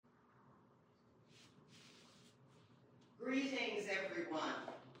Greetings, everyone.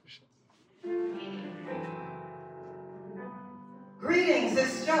 Greetings.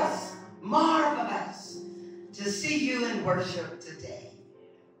 It's just marvelous to see you in worship today.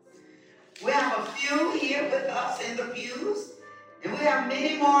 We have a few here with us in the pews, and we have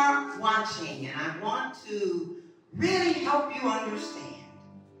many more watching. And I want to really help you understand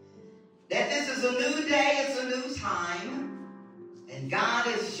that this is a new day, it's a new time, and God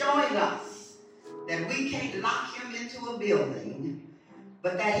is showing us that we can't lock him into a building,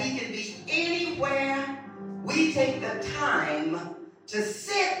 but that he can be anywhere we take the time to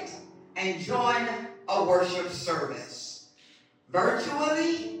sit and join a worship service.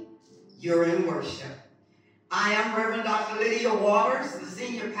 Virtually, you're in worship. I am Reverend Dr. Lydia Waters, the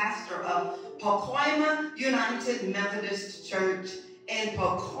senior pastor of Pacoima United Methodist Church in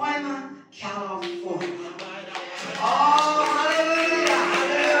Pacoima, California. Oh, hallelujah,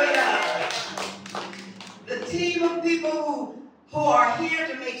 hallelujah. The team of people who are here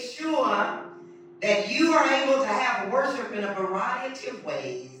to make sure that you are able to have worship in a variety of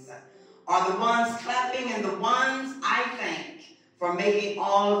ways are the ones clapping and the ones I thank for making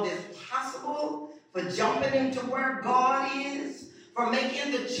all of this possible, for jumping into where God is, for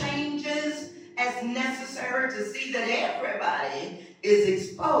making the changes as necessary to see that everybody is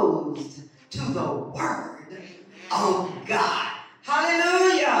exposed to the Word of God.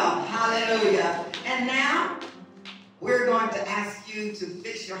 Hallelujah, hallelujah. And now, we're going to ask you to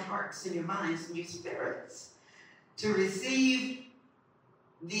fix your hearts and your minds and your spirits to receive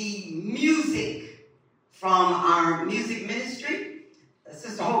the music from our music ministry.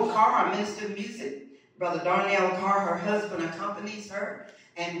 Sister Hope Carr, our minister of music. Brother Darnell Carr, her husband, accompanies her.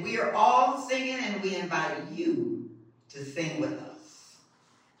 And we are all singing, and we invite you to sing with us.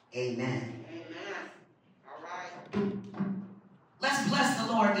 Amen. Amen. All right. Let's bless the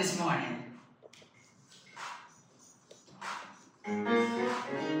Lord this morning.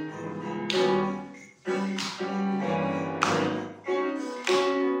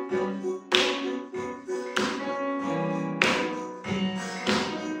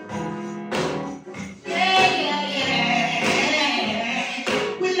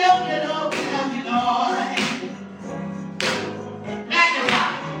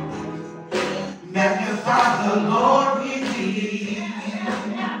 Magnify the Lord with me,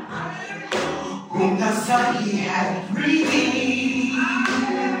 whom the Son he hath redeemed.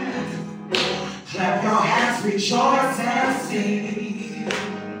 Clap your hands, rejoice and sing.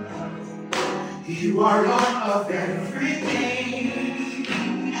 You are Lord of everything.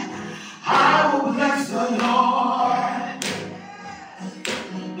 I will bless the Lord.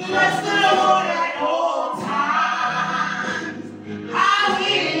 Bless the Lord at all times.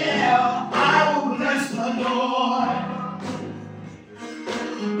 I will bless the Lord.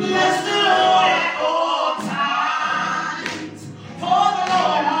 Bless the Lord at all times. For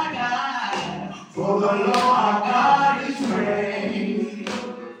the Lord our God is great.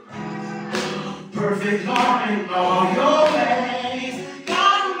 Perfect Lord in all your ways.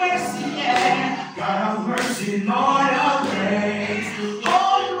 God of mercy, yeah. God of mercy, Lord of grace.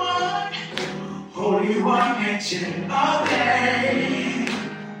 Holy One, Ancient of days.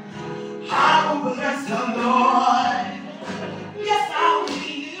 I will bless the Lord. Yes, I will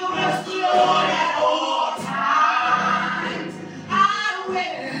bless the Lord at all times. I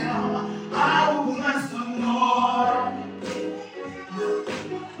will bless the Lord.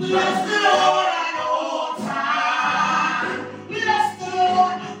 Bless the Lord at all times. Bless the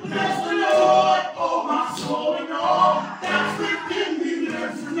Lord, oh my soul and all that's within me.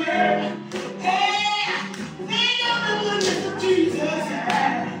 Bless His name. Hey, think of the goodness of Jesus.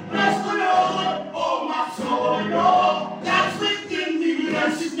 Bless the Lord, oh my soul and all that's within me.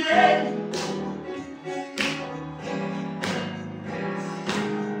 Bless His name.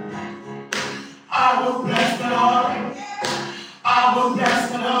 I will bless the Lord. I will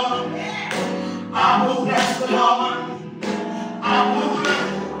bless the Lord. I will bless the Lord. I will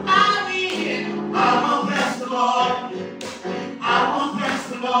bless the Lord. I will bless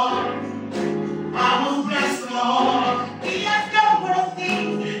the Lord. I will bless the Lord. He has done great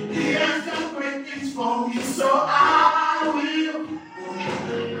things. He has done great things for me, so I will.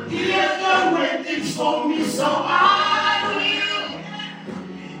 He has done great things for me, so I will.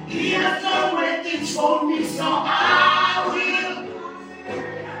 He has done great things for me, so I will.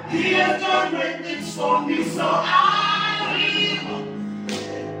 He has done great things for me, so I will.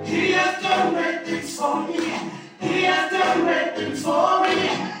 He has done great things for me. He has done great things for me.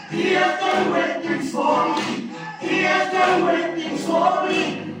 He has done great things for me. He has done great things for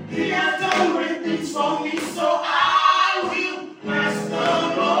me. He has done great things for me, so I will bless the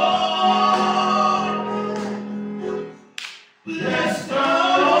Lord.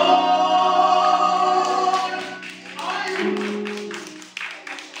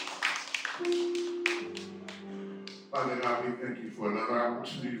 another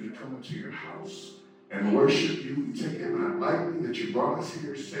opportunity to come into your house and worship you. We take it not lightly that you brought us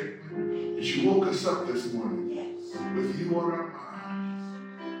here safely, that you woke us up this morning with you on our minds.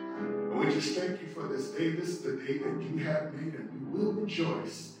 And we just thank you for this day. This is the day that you have made, and we will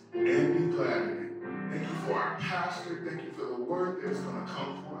rejoice and be glad in it. Thank you for our pastor. Thank you for the word that's going to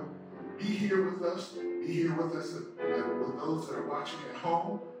come forth. Be here with us. Be here with us, with those that are watching at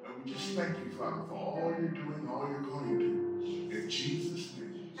home. And we just thank you, Father, for all you're doing, all you're going to do. In Jesus'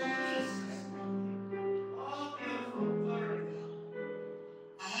 name. Oh, beautiful word.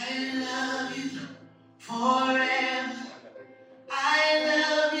 I love you forever. I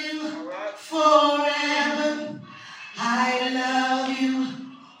love you forever. I love you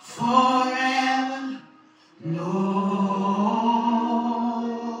forever, Lord.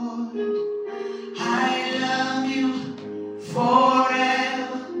 I love you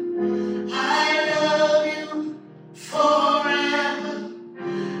forever. I love you forever.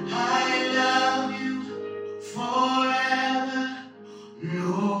 I love you forever,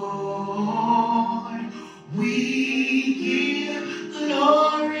 Lord. We give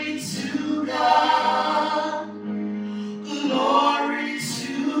glory to God. Glory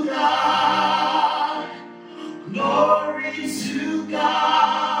to God. Glory to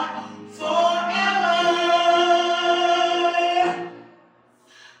God forever.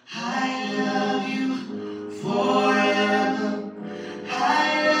 I love you forever. I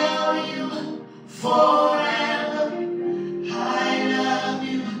love you forever. I love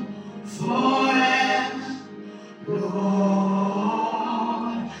you forever, Lord.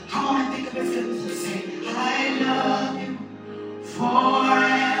 Come on and think of his goodness and say, I love you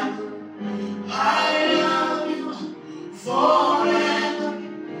forever. I love you forever.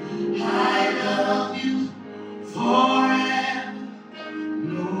 I love you forever,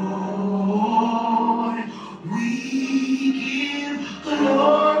 Lord. We give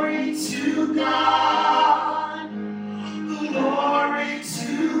glory to God. Glory to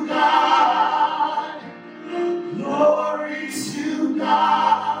God. Glory to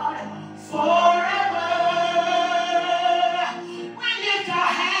God forever. We lift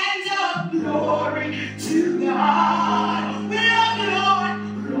our hands up. Glory to God. We love you, Lord.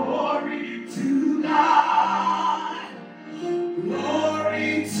 Glory to God.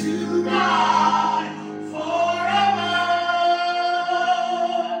 Glory to God forever.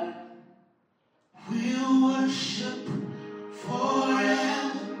 We'll worship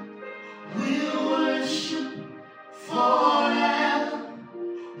forever. We'll worship forever.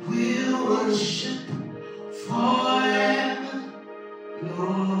 We'll worship forever,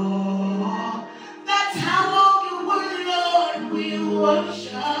 Lord. That's how long you were, Lord. We'll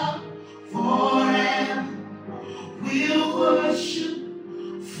worship forever. We'll worship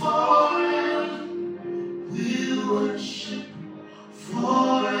forever. We'll worship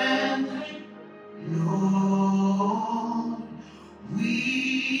forever, Lord. We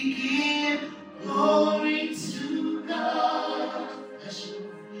give glory to God.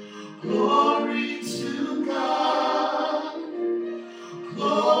 Glory to God.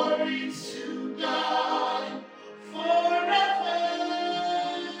 Glory to God forever.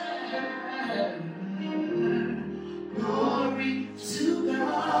 Glory to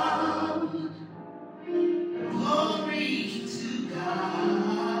God. Glory to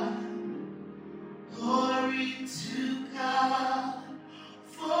God. Glory to God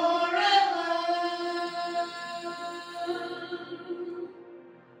forever.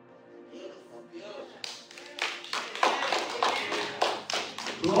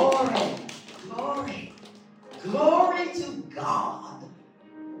 Glory, glory, glory to God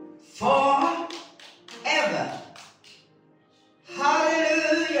forever.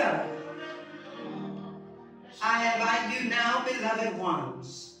 Hallelujah. I invite you now, beloved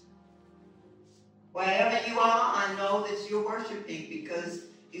ones. Wherever you are, I know that you're worshiping because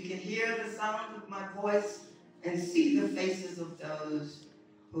you can hear the sound of my voice and see the faces of those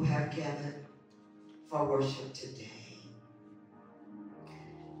who have gathered for worship today.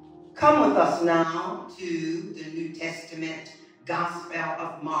 Come with us now to the New Testament Gospel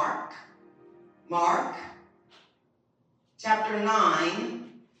of Mark. Mark, chapter 9,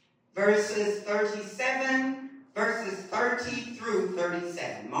 verses 37, verses 30 through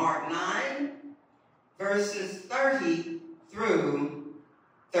 37. Mark 9, verses 30 through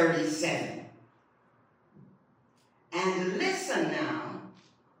 37. And listen now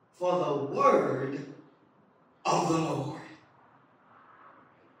for the word of the Lord.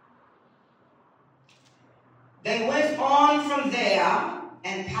 They went on from there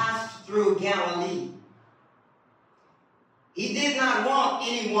and passed through Galilee. He did not want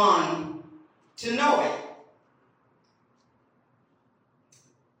anyone to know it,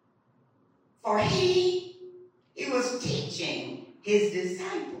 For he was teaching his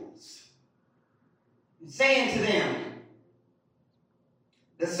disciples, saying to them,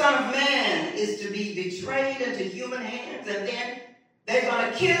 the Son of Man is to be betrayed into human hands, and then they're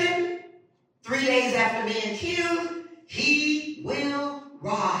going to kill him. 3 days after being killed, he will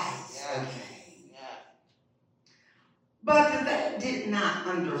rise again. But they did not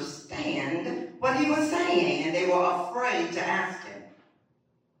understand what he was saying, and they were afraid to ask him.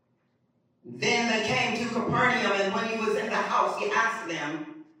 Then they came to Capernaum, and when he was in the house, he asked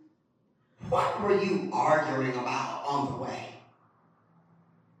them, what were you arguing about on the way?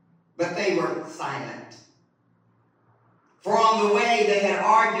 But they were silent. For on the way they had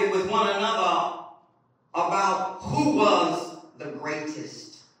argued with one another about who was the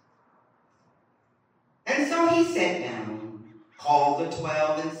greatest. And so he sat down, called the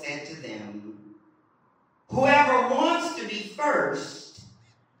 12, and said to them, whoever wants to be first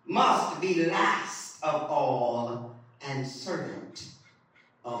must be last of all and servant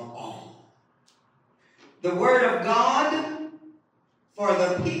of all. The word of God for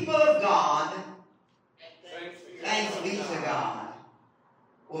the people of God. Thanks be to God.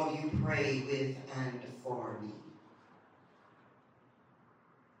 Will you pray with and for me?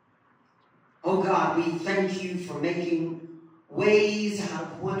 Oh God, we thank you for making ways out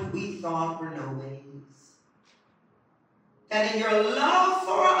of what we thought were no ways. That in your love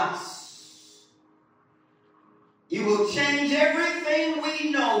for us, you will change everything we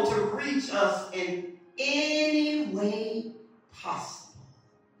know to reach us in any way possible.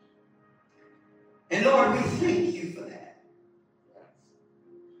 And Lord, we thank you for that.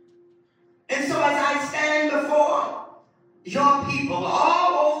 And so as I stand before your people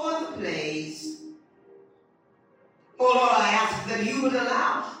all over the place, oh Lord, I ask that you would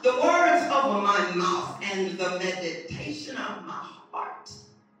allow the words of my mouth and the meditation of my heart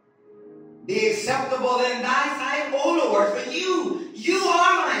be acceptable in thy sight, oh Lord, for you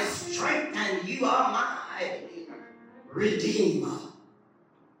are my strength and you are my Redeemer.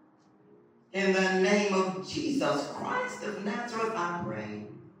 In the name of Jesus Christ of Nazareth, I pray.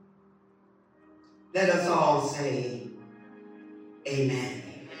 Let us all say, amen.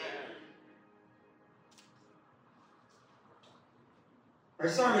 Our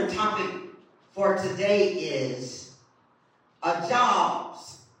sermon topic for today is a job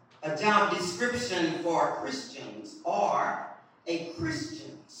description for Christians, or a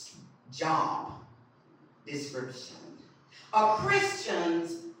Christian's job description. A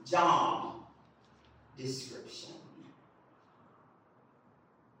Christian's job description.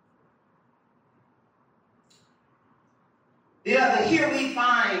 Beloved, here we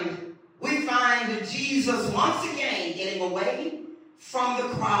find Jesus once again getting away from the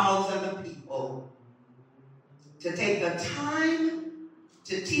crowds and the people to take the time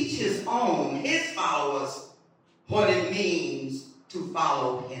to teach his followers, what it means to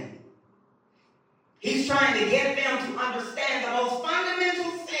follow him. He's trying to get them to understand the most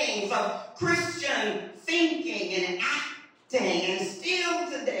fundamental things of Christian thinking and acting. And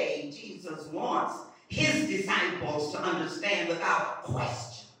still today, Jesus wants his disciples to understand without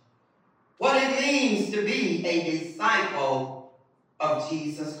question what it means to be a disciple of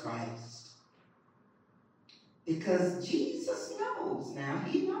Jesus Christ. Because Jesus knows now,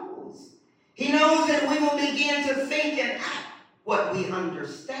 he knows. He knows that we will begin to think and act what we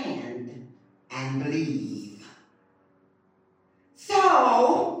understand and believe.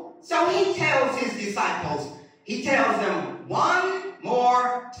 So he tells his disciples, he tells them one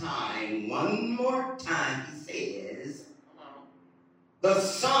more time, he says, the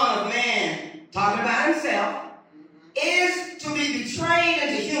Son of Man, talking about himself, is to be betrayed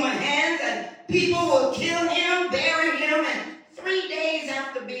into human hands, and people will kill him, bury him, and 3 days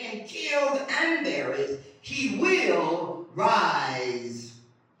after being killed and buried, he will rise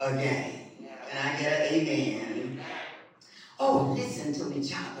again. Can I get an amen? Oh, listen to me,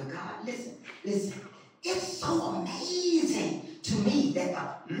 child of God. Listen. It's so amazing to me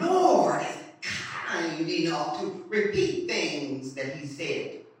that the Lord is kind enough to repeat things that he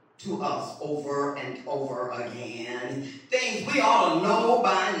said to us over and over again. Things we ought to know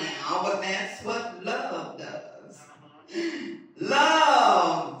by now, but that's what love does.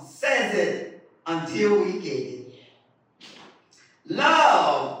 Love says it until we get it.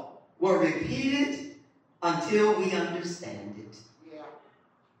 Love will repeat it until we understand it. Yeah.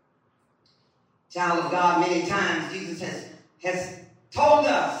 Child of God, many times Jesus has told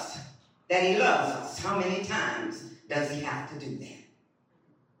us that he loves us. How many times does he have to do that?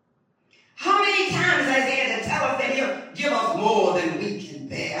 How many times has he had to tell us that he'll give us more than we can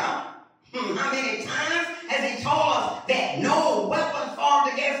bear? How many times has he told us that no weapon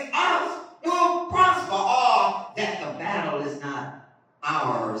formed against us will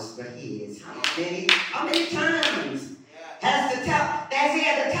ours but his. How many times has he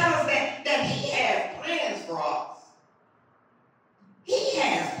had to tell us that he has plans for us? He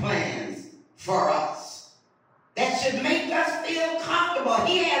has plans for us that should make us feel comfortable.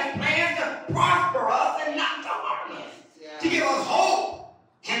 He has plans to prosper us and not to harm us, to give us hope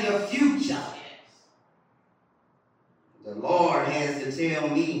and a future. The Lord has to tell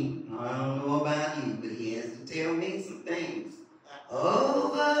me, I don't know about you, but he has to tell me some things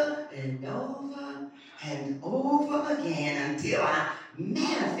over and over and over again until I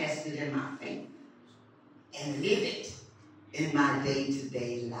manifest it in my faith and live it in my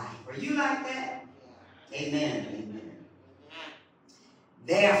day-to-day life. Are you like that? Amen. Amen.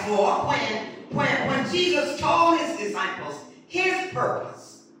 Therefore, when Jesus told his disciples his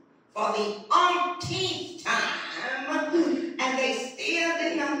purpose for the umpteenth time, and they still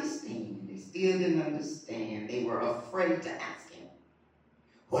didn't understand. They were afraid to ask him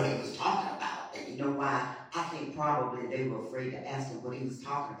what he was talking about. And you know why? I think probably they were afraid to ask him what he was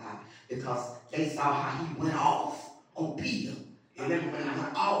talking about because they saw how he went off on Peter. You remember when he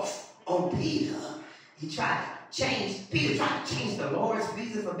went off on Peter? Peter tried to change the Lord's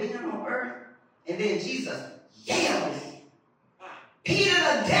reason for being on earth. And then Jesus yelled at him, Peter,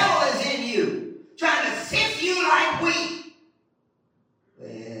 the devil is in you, trying to sift you like wheat.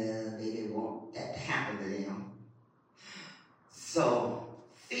 Well, they didn't want that to happen to them. So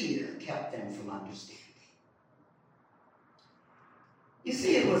fear kept them from understanding. You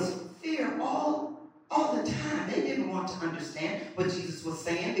see, it was fear all the time. They didn't want to understand what Jesus was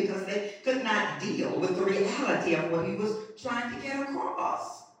saying because they could not deal with the reality of what he was trying to get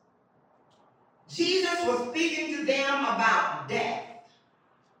across. Jesus was speaking to them about death.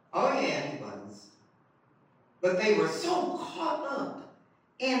 Oh yeah, he was. But they were so caught up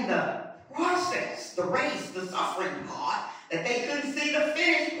in the process, the race, the suffering part, that they couldn't see the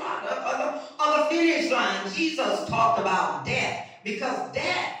finished product or the finish line. Jesus talked about death because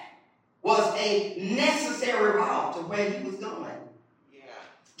death was a necessary route to where he was going. Yeah.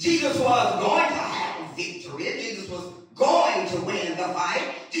 Jesus was going to have victory. Jesus was going to win the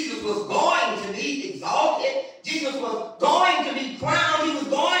fight. Jesus was going to be exalted. Jesus was going to be crowned. He was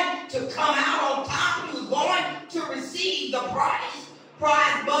going to come out on top. He was going to receive the prize.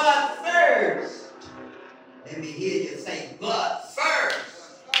 But first, let me hear you say, but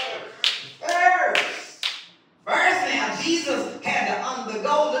first. First now, Jesus had to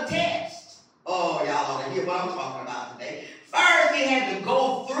undergo the test. Oh, y'all ought to hear what I'm talking about today. First, he had to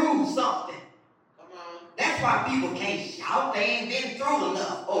go through something. That's why people can't shout. They ain't been through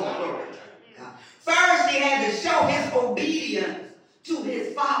enough. Oh, glory. First, he had to show his obedience to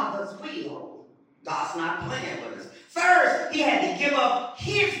his Father's will. God's not playing with us. First, he had to give up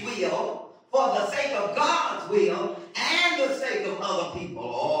his will for the sake of God's will and the sake of other people.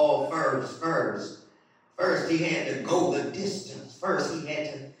 Oh, first he had to go the distance. First he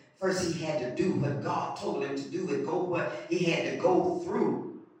had to do what God told him to do and go what he had to go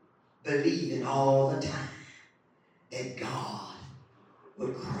through, believing all the time that God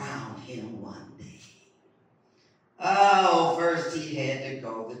would crown him one day. Oh, first he had to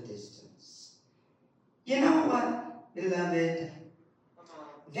go the distance. You know what, beloved?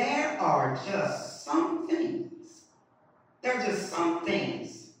 There are just some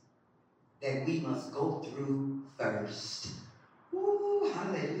things that we must go through first. Ooh,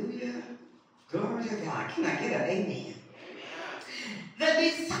 hallelujah. Glory to God. Can I get an amen? The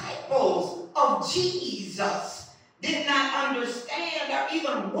disciples of Jesus did not understand or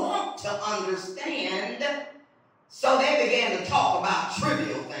even want to understand, so they began to talk about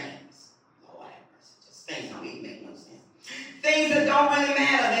trivial things. Lord have mercy, just things don't even make no sense. Things that don't really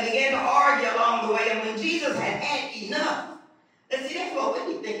matter. They began to argue along the way, and when Jesus had enough, and see, that's what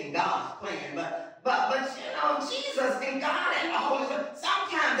we be thinking God's plan, but you know, Jesus and God and the Holy Spirit,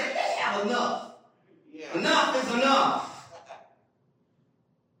 sometimes they have enough. Yeah. Enough is enough.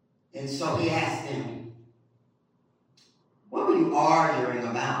 And so he asked them, what were you arguing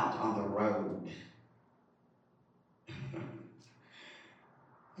about on the road?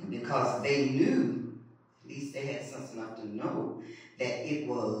 And because they knew, at least they had sense enough to know, that it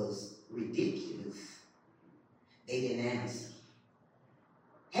was ridiculous, they didn't answer.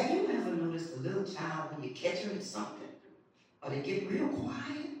 Have you ever noticed a little child when you catch them in something, or they get real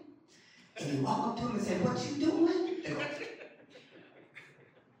quiet, and you walk up to them and say, what you doing? They go,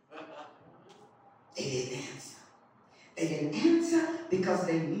 they didn't answer. They didn't answer because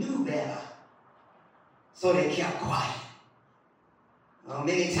they knew better. So they kept quiet.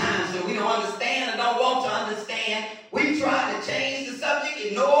 Many times when we don't understand and don't want to understand, we try to change the subject,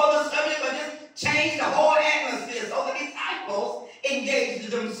 ignore the subject, or just change the whole atmosphere. So the disciples engaged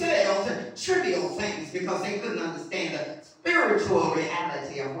because they couldn't understand the spiritual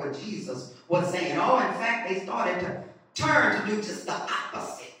reality of what Jesus was saying. Oh, in fact, they started to turn to do just the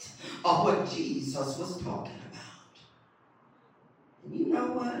opposite of what Jesus was talking about. And you know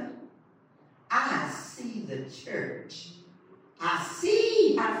what? I see the church. I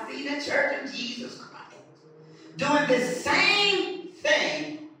see the church of Jesus Christ doing the same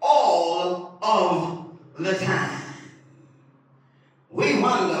thing all of the time. We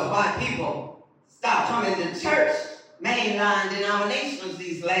wonder why people stop coming to church, mainline denominations,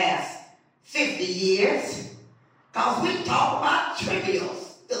 these last 50 years, because we talk about trivial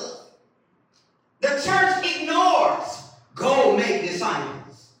stuff. The church ignores go make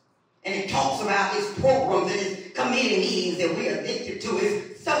disciples. And it talks about its programs and its committee meetings that we're addicted to,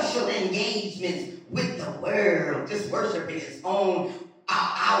 its social engagements with the world, just worshiping its own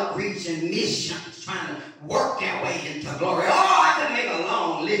outreach and missions, trying to work their way into glory. Oh, I can make a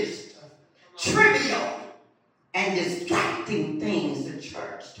long list of trivial and distracting things the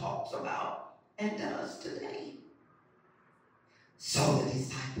church talks about and does today. So the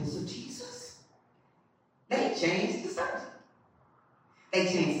disciples of Jesus, they changed the subject. They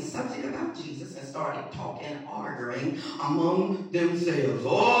changed the subject about Jesus and started talking, arguing among themselves.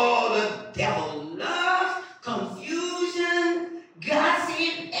 Oh, the devil loves confusion,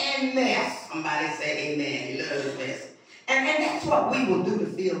 gossip, and mess. Somebody say amen. He loves mess. And that's what we will do to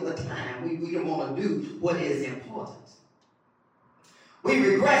fill the time. We don't want to do what is important. We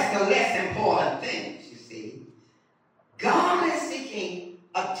regress to less important things, you see. God is seeking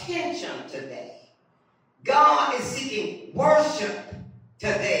attention today. God is seeking worship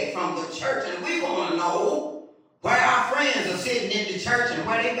today from the church. And we want to know where our friends are sitting in the church and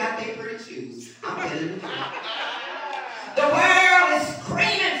where they got their pretty shoes. I'm telling you. The world is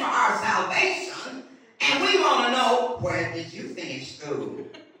screaming for our salvation, and we want to know, where did you finish school?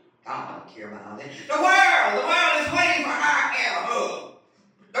 God don't care about all that. The world is waiting for our air hug.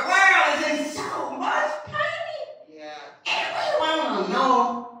 The world is in so much pain. Yeah. And we want to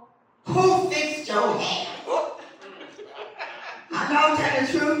know who fixed your hair. I know, tell the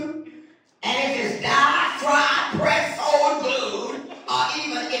truth. And if it's dyed, fried, pressed, or glued, or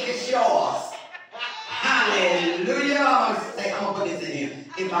even if it's yours. Hallelujah. I'm going to put this in here.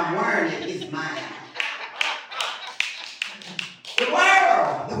 If I'm wearing it, it's mine. The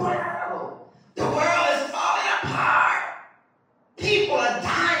world is falling apart. People are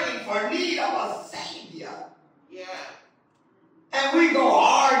dying for need of a Savior. Yeah. And we go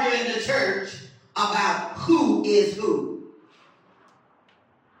argue in the church about who is who.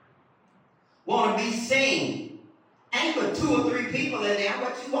 Want to be seen. Ain't but 2 or 3 people in there.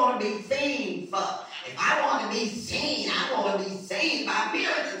 What you want to be seen for? If I want to be seen, I want to be seen by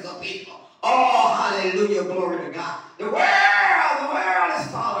millions of people. Oh, hallelujah, glory to God. The world is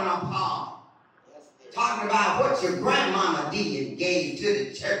falling apart. Talking about what your grandmama did and gave to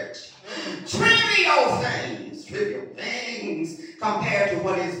the church. Trivial things compared to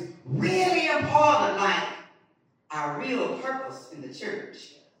what is really important, like our real purpose in the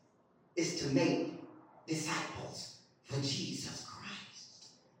church is to make disciples for Jesus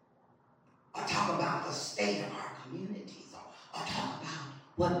Christ. Or talk about the state of our communities, or talk about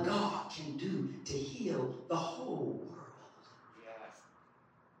what God can do to heal the whole world. Yes.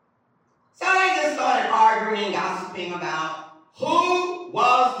 So they just started arguing, gossiping about who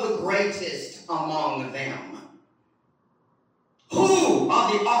was the greatest among them. Who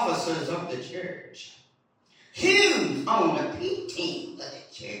are the officers of the church? Who's on the P team of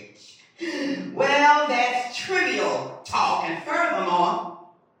the church? Well, that's trivial talk, and furthermore,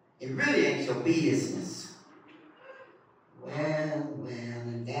 it really ain't your business. Well,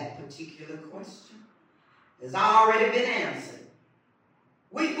 and that particular question has already been answered.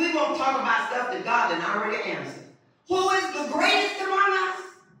 We won't talk about stuff that God did already answered. Who is the greatest among us?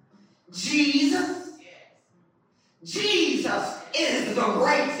 Jesus. Yes. Jesus is the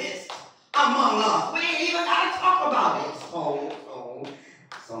greatest among us. We ain't even got to talk about it.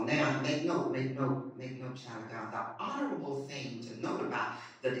 So now, make note, child of God. The honorable thing to note about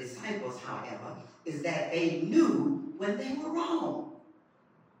the disciples, however, is that they knew when they were wrong.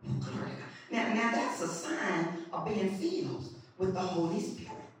 Oh, glory to God. Now that's a sign of being filled with the Holy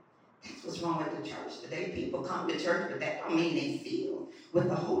Spirit. That's what's wrong with the church today. People come to church, but that don't mean they filled with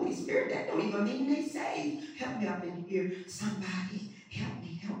the Holy Spirit. That don't even mean they saved. Help me up in here. Somebody,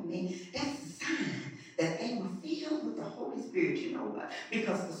 help me. That's a sign that they were filled with the Holy Spirit. You know what?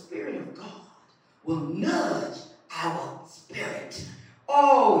 Because the Spirit of God will nudge our spirit.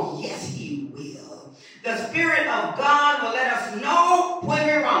 Oh, yes, He will. The Spirit of God will let us know when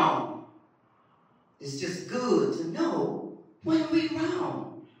we're wrong. It's just good to know when we're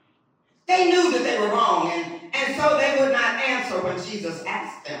wrong. They knew that they were wrong, and so they would not answer when Jesus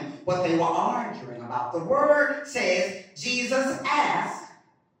asked them what they were arguing about. The word says Jesus asked,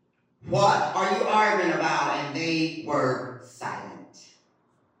 "What are you arguing about?" And they were silent.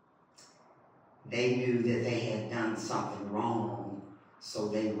 They knew that they had done something wrong, so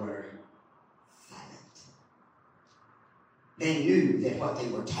they were silent. They knew that what they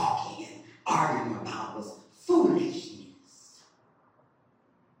were talking and arguing about was foolishness.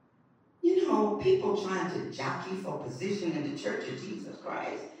 You know, people trying to jockey for position in the Church of Jesus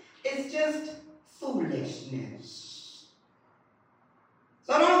Christ, it's just foolishness.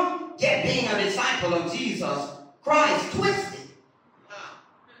 So don't get being a disciple of Jesus Christ twisted.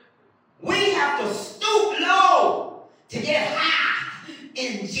 We have to stoop low to get high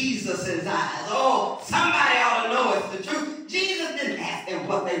in Jesus' eyes. Oh, somebody ought to know it's the truth. Jesus didn't ask them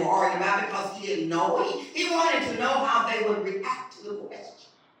what they were arguing about because he didn't know. He wanted to know how they would react to the question.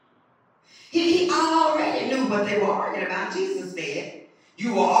 He already knew what they were arguing about. Jesus said,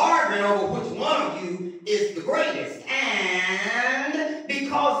 "You were arguing over which one of you is the greatest." And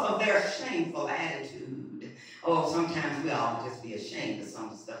because of their shameful attitude, oh, sometimes we ought to just be ashamed of some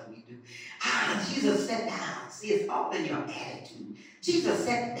of the stuff we do. Jesus sat down. See, it's all in your attitude. Jesus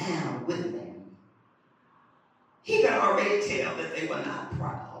sat down with them. He could already tell that they were not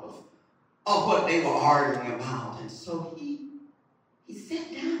proud of what they were arguing about. And so he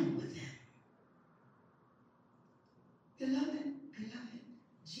sat down with them. Beloved,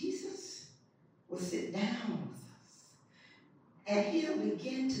 Jesus will sit down with us. And he'll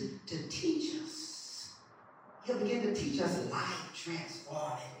begin to teach us. He'll begin to teach us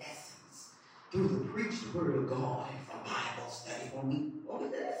life-transforming lessons through the preached word of God and from Bible study when we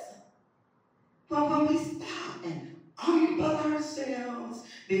listen. But when we stop and humble ourselves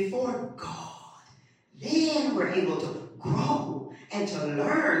before God, then we're able to grow and to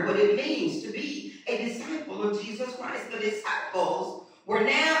learn what it means to be a disciple of Jesus Christ. The disciples were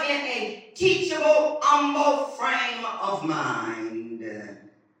now in a teachable, humble frame of mind.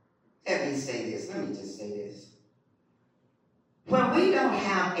 Let me say this. Let me just say this. When we don't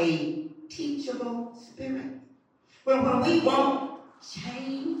have a teachable spirit, when we won't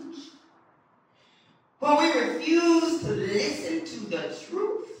change, when we refuse to listen to the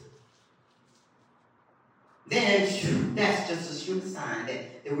truth, then that's just a sure sign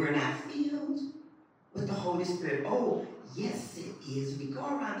that we're not filled with the Holy Spirit. Oh, yes, it is. We go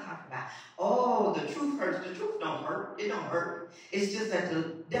around talking about, oh, the truth hurts. The truth don't hurt. It don't hurt. It's just that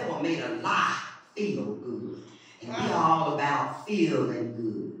the devil made a lie feel good. And we're all about feeling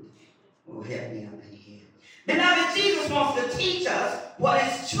good. Well, help me up in here. Beloved, Jesus wants to teach us what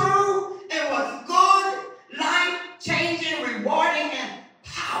is true and what's good, life-changing, rewarding, and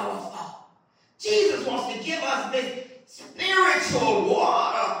powerful. Jesus wants to give us this spiritual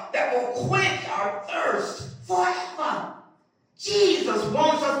water that will quench our thirst forever. Jesus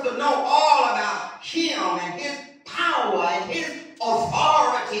wants us to know all about him and his power and his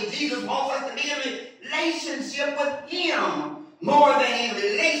authority. Jesus wants us to be in relationship with him more than in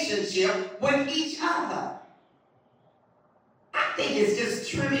relationship with each other. I think it's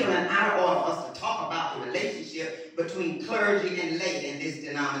just trivial and out of order for us to talk about the relationship between clergy and lay in this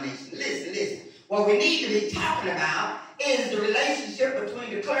denomination. Listen. What we need to be talking about is the relationship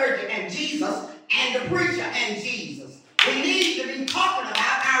between the clergy and Jesus and the preacher and Jesus. We need to be talking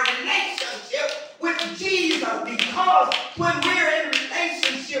about our relationship with Jesus, because when we're in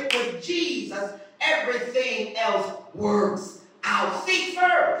relationship with Jesus, everything else works out. Seek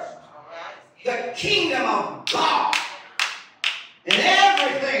first the kingdom of God, and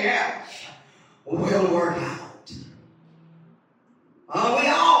everything else will work out. We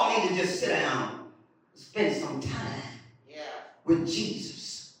all need to just sit down, spend some time with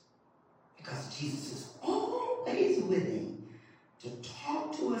Jesus, because Jesus is always willing to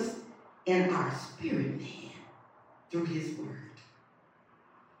talk to us in our spirit man through his word.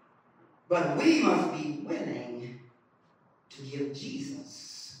 But we must be willing to give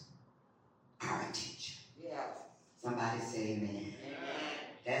Jesus our attention. Somebody say amen.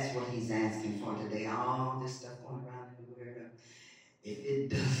 That's what he's asking for today. All this stuff going around in the world, if it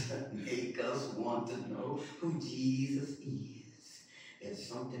doesn't make us want to know who Jesus is, there's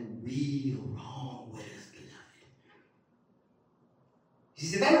something real wrong with us, beloved. He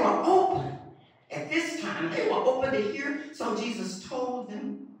said they were open. At this time, they were open to hear, so Jesus told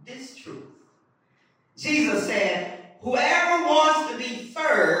them this truth. Jesus said, whoever wants to be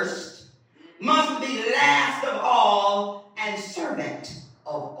first must be last of all and servant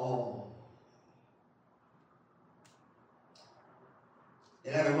of all.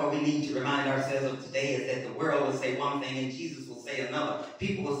 Beloved, what we need to remind ourselves of today is that the world will say one thing and Jesus will say another.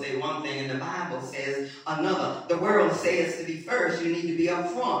 People will say one thing and the Bible says another. The world says to be first, you need to be up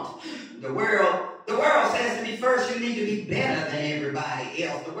front. The world says to be first, you need to be better than everybody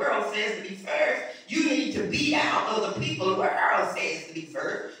else. The world says to be first, you need to beat out other people. The world says to be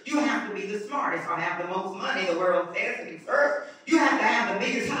first, you have to be the smartest or have the most money. The world says to be first, you have to have the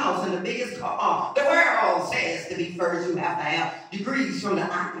biggest house and the biggest car. The world says to be first, you have to have degrees from the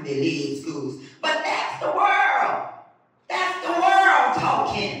Ivy League schools. But that's the world. That's the world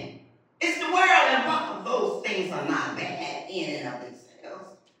talking. It's the world, and both of those things are not bad in and of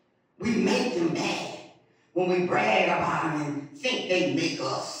themselves. We make them bad when we brag about them and think they make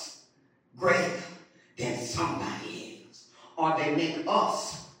us greater than somebody else, or they make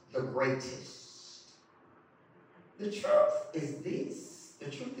us the greatest. The truth is this. The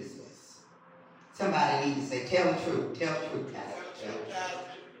truth is this. Somebody needs to say, tell the truth. Tell the truth. Tell the truth.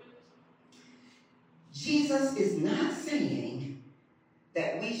 Jesus is not saying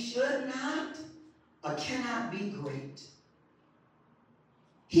that we should not or cannot be great.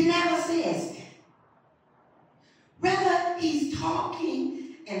 He never says that. Rather, he's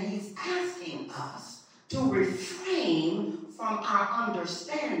talking and he's asking us to refrain from our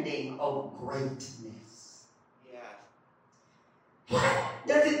understanding of greatness. Yeah. What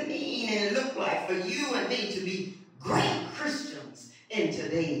does it mean and look like for you and me to be great Christians in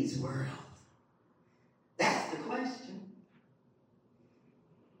today's world? That's the question.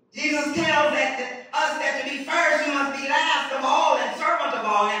 Jesus tells us that to be first, you must be last of all and servant of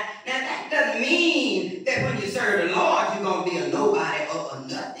all. Now that doesn't mean that when you serve the Lord, you're going to be a nobody or a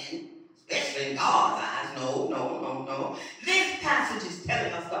nothing, especially in God's eyes. No. This passage is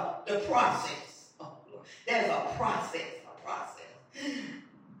telling us the process. Oh, Lord. There's a process.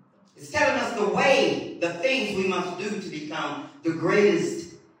 It's telling us the way, the things we must do to become the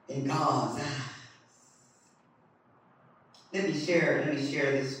greatest in God's eyes. Let me share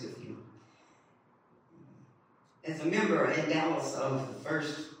this with you. As a member in Dallas of the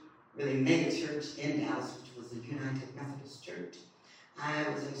first really mega church in Dallas, which was the United Methodist Church, I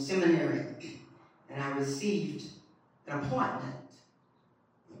was in seminary and I received an appointment.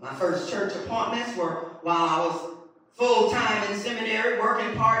 My first church appointments were while I was full-time in seminary,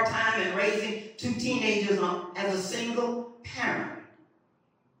 working part-time and raising 2 teenagers as a single parent.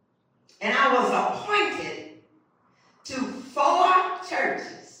 And I was appointed to 4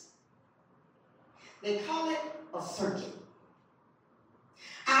 churches. They call it a circuit.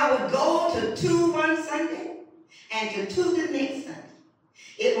 I would go to 2 one Sunday and to 2 the next Sunday.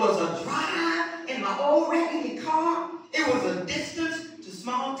 It was a drive in my old raggedy car. It was a distance to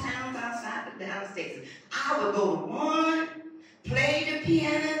small towns outside of Dallas, Texas. I would go to one, play the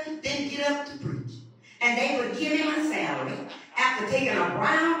piano, then get up to preach. And they would give me my salary after taking a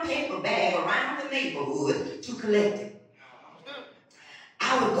brown paper bag around the neighborhood to collect it.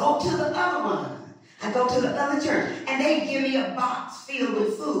 I would go to the other one. I'd go to the other church, and they'd give me a box filled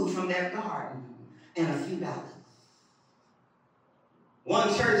with food from their garden and a few dollars.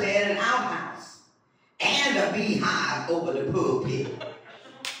 One church had an outhouse and a beehive over the pulpit.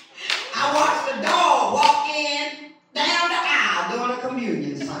 I watched the dog walk in down the aisle during a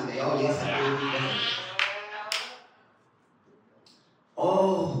communion Sunday. Oh, yes, I did.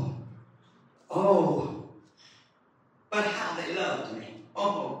 Oh. But how they loved me.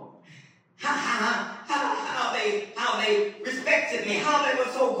 Oh. How they respected me. How they were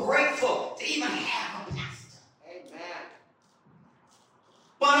so grateful to even have a pastor. Amen.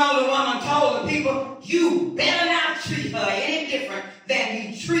 One older woman told the people, you better not treat her any different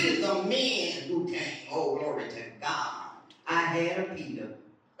than you treated the men who came. Oh, glory to God. I had a Peter.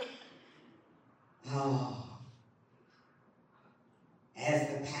 Oh. As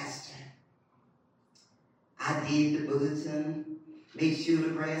the pastor, I did the bulletin, made sure the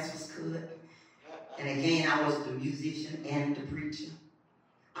grass was cut. And again, I was the musician and the preacher.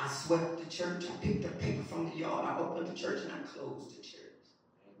 I swept the church. I picked up paper from the yard. I opened the church and I closed the church.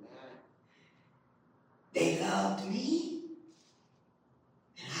 Amen. They loved me,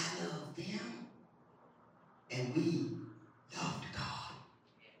 and I loved them, and we loved God.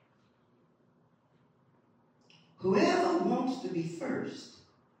 Whoever wants to be first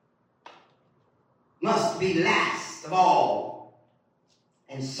must be last of all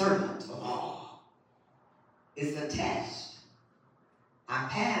and servant of all. It's a test. I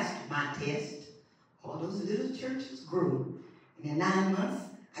passed my test. All those little churches grew. And in 9 months,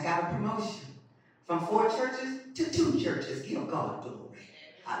 I got a promotion from 4 churches to 2 churches. Give God glory.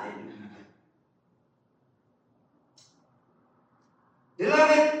 Hallelujah.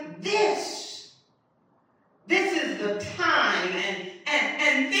 Beloved, this is the time and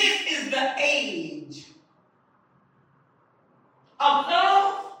of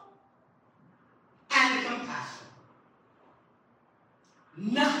love and compassion,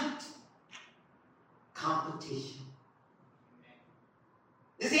 not competition.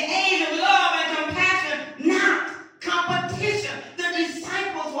 It's the age of love and compassion, not competition. The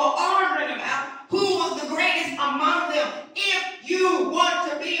disciples were arguing about who was the greatest among them. If you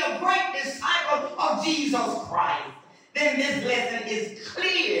want to be a great disciple of Jesus Christ, then this lesson is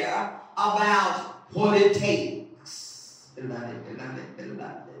clear about what it takes. Beloved.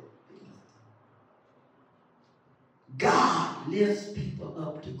 God lifts people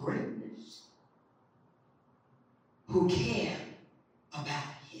up to greatness who care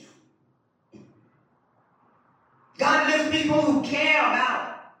about him. God lifts people who care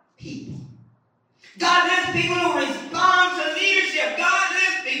about people. God lifts people who respond to leadership. God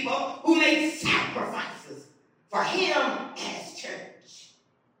lifts people who make sacrifices for him and his church.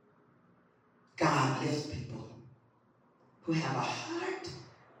 God lifts people who have a heart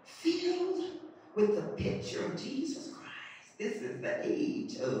filled with the picture of Jesus Christ. This is the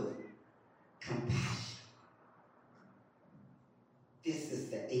age of compassion. This is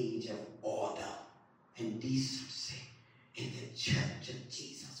the age of order and decency in the church of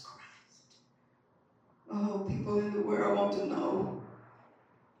Jesus Christ. Oh, people in the world want to know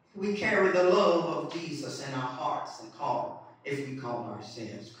we carry the love of Jesus in our hearts and if we call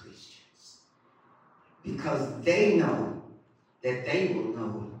ourselves Christians. Because they know that they will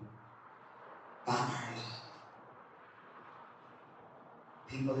know by our love.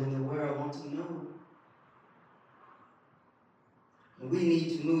 People in the world want to know. We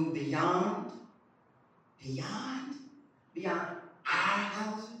need to move beyond our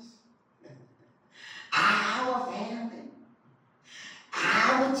houses, our family,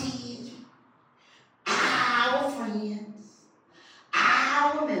 our children, our friends,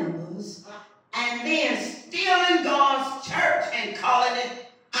 our members, and then still in God's church and calling it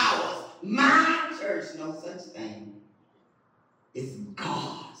ours. My church, no such thing. It's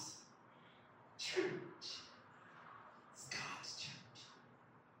God's church. It's God's church.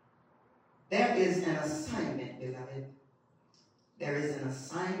 There is an assignment, beloved. There is an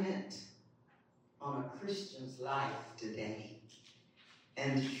assignment on a Christian's life today.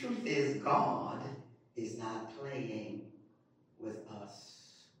 And the truth is, God is not playing with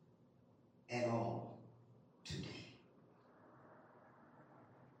us at all today.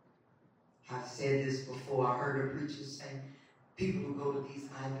 I've said this before. I heard a preacher say, people who go to these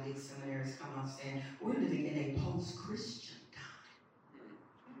Ivy League seminaries come out saying, we're living in a post-Christian time.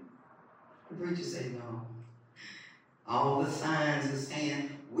 The preacher said, no. All the signs are saying,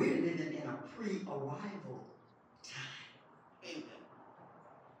 we're living in a pre-arrival time. Amen.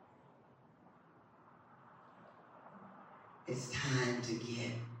 It's time to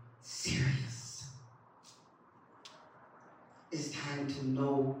get serious. It's time to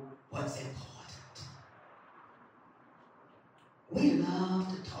know what's important. We love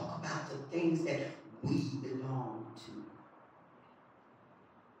to talk about the things that we belong to.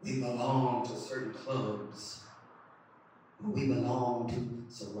 We belong to certain clubs. We belong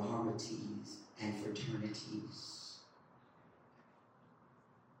to sororities and fraternities.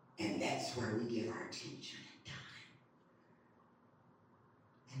 And that's where we give our attention and time.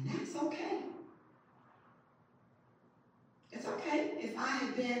 And that's okay. It's okay. If I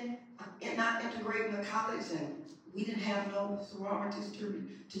had been not integrating the college and we didn't have no sororities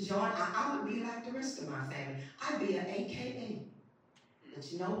to join, I would be like the rest of my family. I'd be an AKA.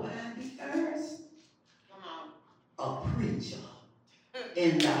 But you know what I'd be first? Come on. A preacher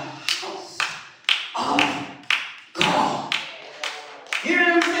in the house of God. You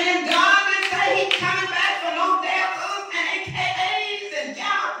know what I'm saying? God didn't say he's coming back for no devils and AKAs and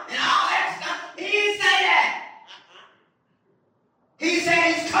jobs and all that stuff. He didn't say that. He said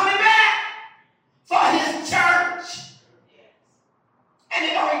he's coming back for his church. And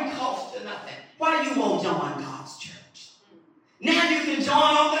it don't even cost you nothing. Why you won't join God's church? Now you can join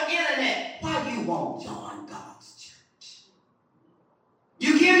on the internet. Why you won't join God's church?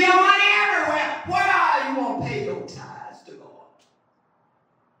 You give your money everywhere. Why you won't pay your tithes to God?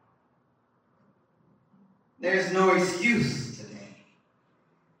 There's no excuse today.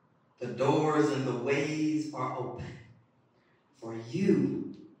 The doors and the ways are open for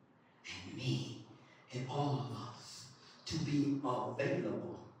you and me and all of us to be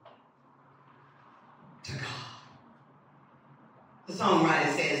available to God. The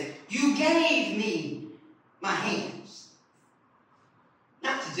songwriter says, you gave me my hands.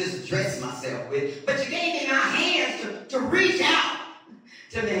 Not to just dress myself with, but you gave me my hands to reach out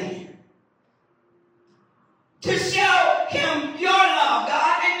to man. To show him your love,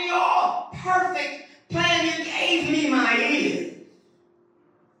 God, and your perfect plan. You gave me my ears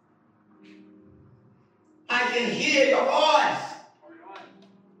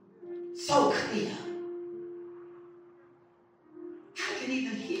can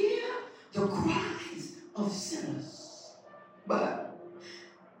even hear the cries of sinners. But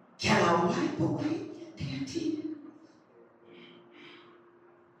can I wipe away their tears?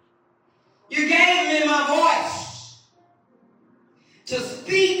 You gave me my voice to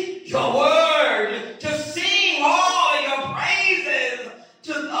speak your word, to sing all of your praises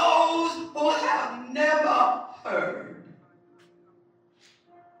to those who have never heard.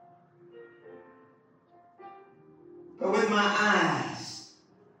 But with my eyes,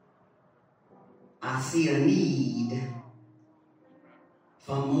 I see a need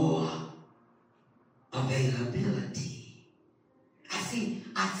for more availability. I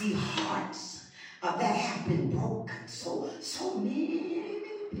see hearts that have been broken. So many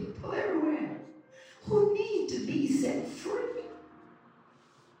people everywhere who need to be set free.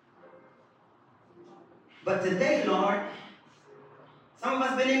 But today, Lord, some of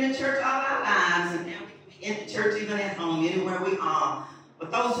us been in the church all our lives, and in the church, even at home, anywhere we are.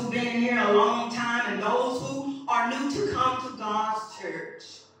 But those who've been in here a long time and those who are new to come to God's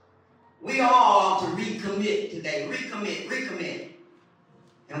church, we all ought to recommit today. Recommit.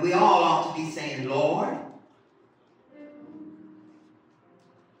 And we all ought to be saying, Lord,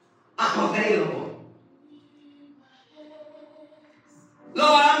 I'm available.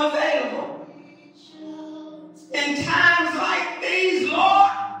 Lord, I'm available. In times like these,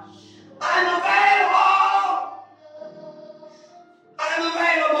 Lord, I'm available. I'm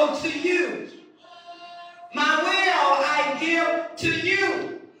available to you. My will I give to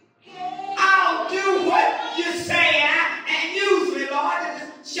you. I'll do what you say and use me, Lord, to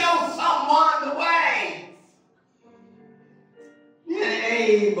show someone the way.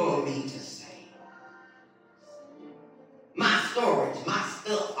 Enable me to say. My storage, my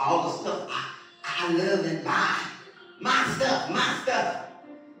stuff, all the stuff I love and buy. My stuff.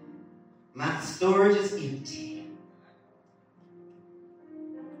 My storage is empty.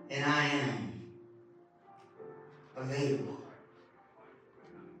 And I am available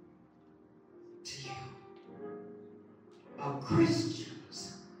to you. A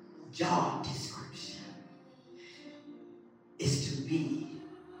Christian's job description is to be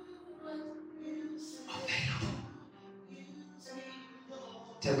available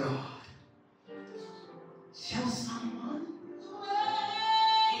to God. Show someone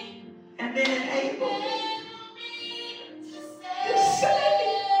and then enable to say,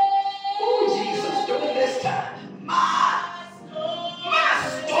 oh, Jesus, during this time, my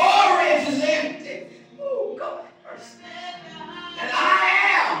storage is empty. Oh, God, mercy. And I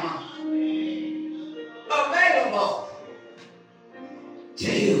am available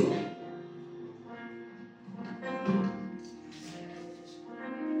to you.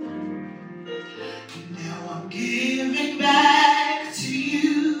 Now I'm giving back to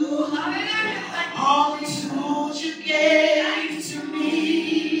you all the tools you gave to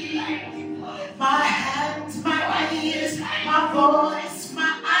me. My hands, my ears, my voice,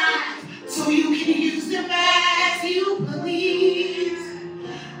 my eyes, so you can use them as you please.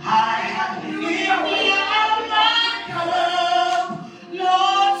 I have given you all my cup,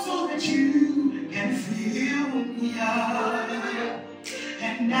 Lord,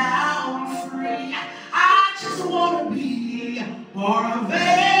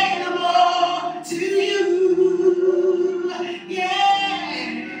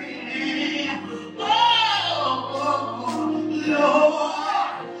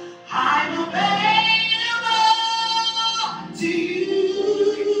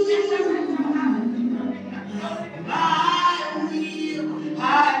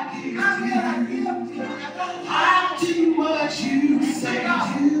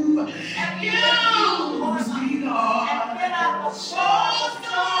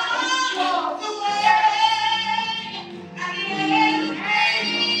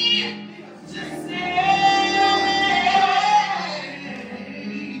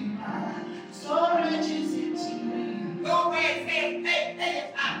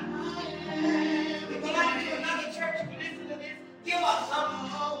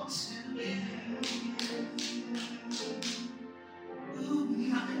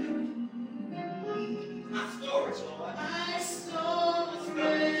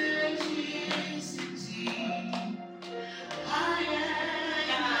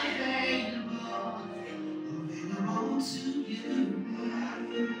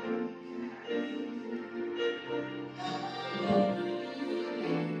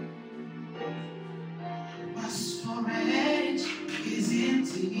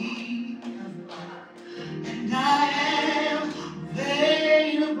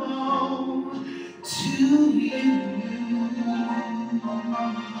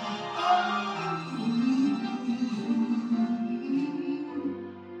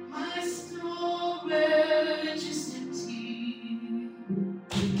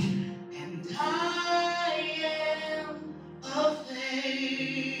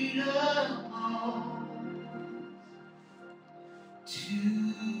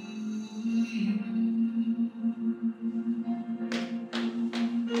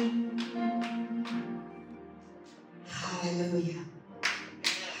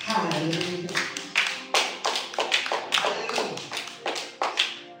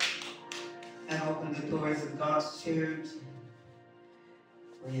 I open the doors of God's church,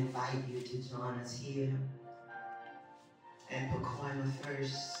 we invite you to join us here at Pacoima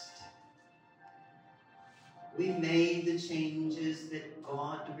First. We've made the changes that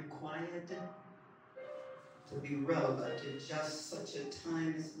God required to be relevant to just such a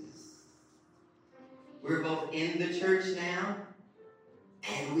time as this. We're both in the church now,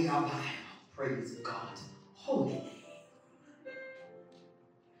 and we are Bible. Praise God's holy name.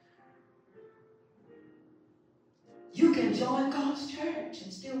 You can join God's church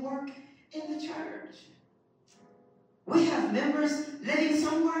and still work in the church. We have members living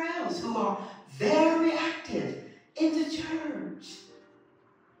somewhere else who are very active in the church.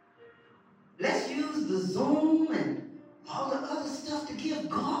 Let's use the Zoom and all the other stuff to give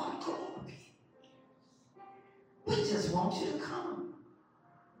God glory. We just want you to come.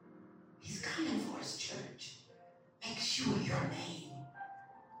 He's coming for his church. Make sure your name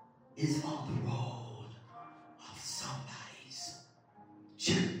is on the roll of somebody's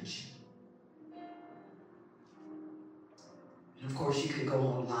church. And of course, you can go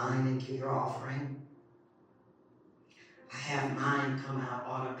online and give your offering. I have mine come out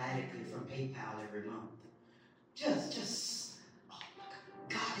automatically from PayPal every month. Oh my God.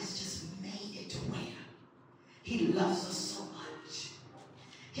 God has just made it to where he loves us so much.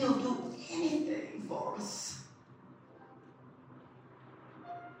 He'll do anything for us.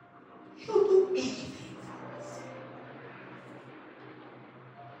 He'll do anything for us.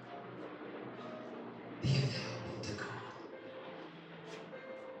 Be available to God.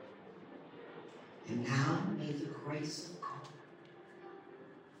 And now may the grace of God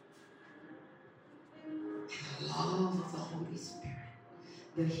and the love of the Holy Spirit,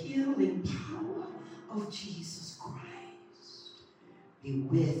 the healing power of Jesus Christ be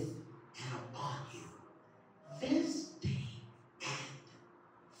with